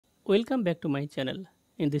Welcome back to my channel.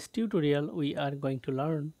 In this tutorial we are going to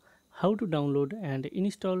learn how to download and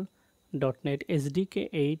install .NET SDK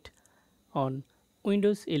 8 on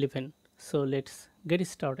Windows 11. So let's get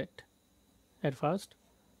started. At first,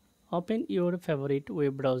 open your favorite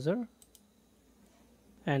web browser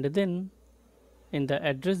and then in the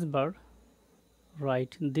address bar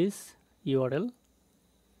write this URL,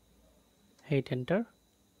 hit enter.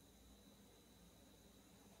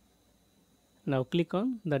 Now click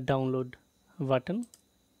on the download button.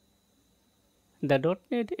 The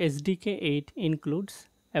 .NET SDK 8 includes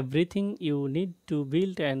everything you need to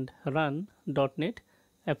build and run .NET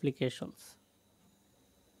applications,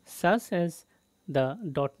 such as the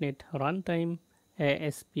 .NET Runtime,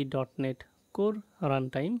 ASP.NET Core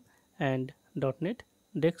Runtime, and .NET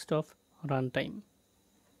Desktop Runtime.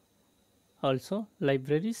 Also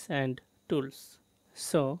libraries and tools.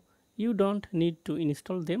 So you don't need to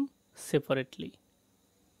install them separately.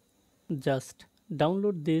 Just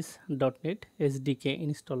download this .NET SDK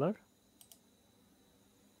installer.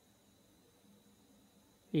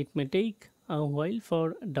 It may take a while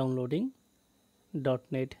for downloading.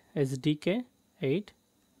 .NET SDK 8.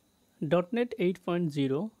 .NET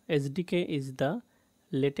 8.0 SDK is the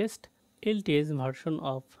latest LTS version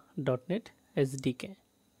of .NET SDK.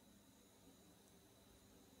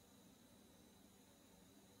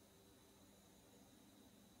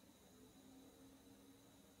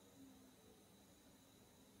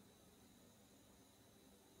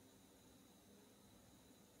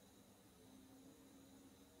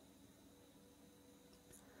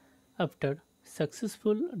 After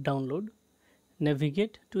successful download,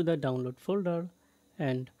 navigate to the download folder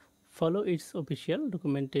and follow its official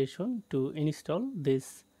documentation to install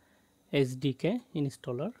this SDK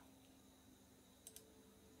installer.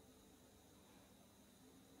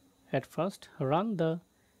 At first, run the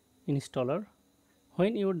installer.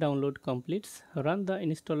 When your download completes, run the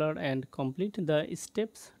installer and complete the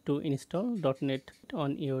steps to install .NET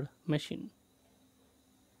on your machine.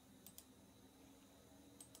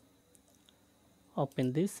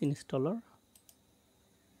 Open this installer.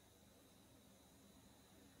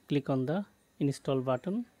 Click on the install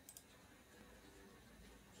button.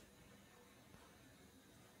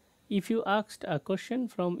 If you asked a question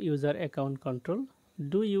from user account control,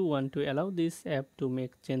 do you want to allow this app to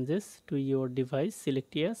make changes to your device?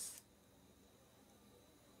 Select yes.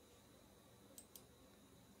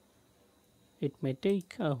 It may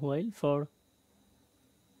take a while for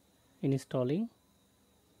installing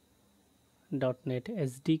 .NET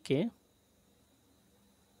SDK.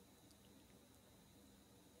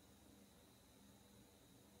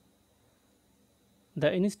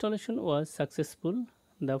 The installation was successful.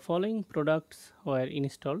 The following products were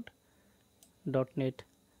installed: .NET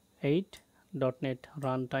 8, .NET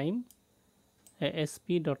Runtime,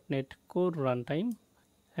 ASP.NET Core Runtime,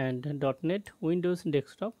 and .NET Windows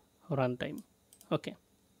Desktop Runtime. Okay.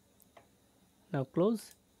 Now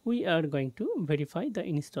close. We are going to verify the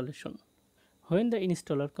installation. When the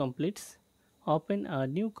installer completes, open a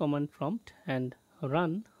new command prompt and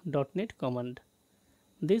run .NET command.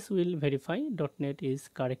 This will verify .NET is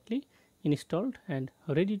correctly installed and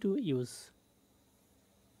ready to use.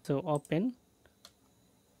 So open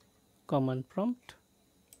command prompt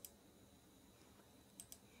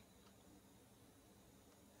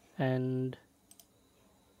and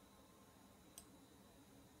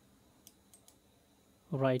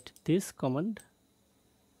write this command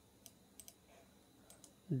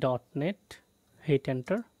 .NET, hit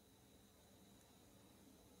enter.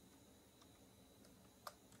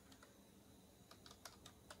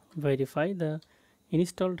 Verify the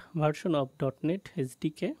installed version of .NET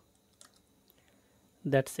SDK.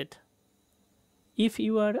 That's it. If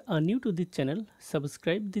you are new to this channel,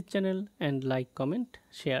 subscribe this channel and like, comment,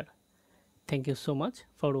 share. Thank you so much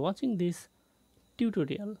for watching this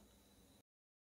tutorial.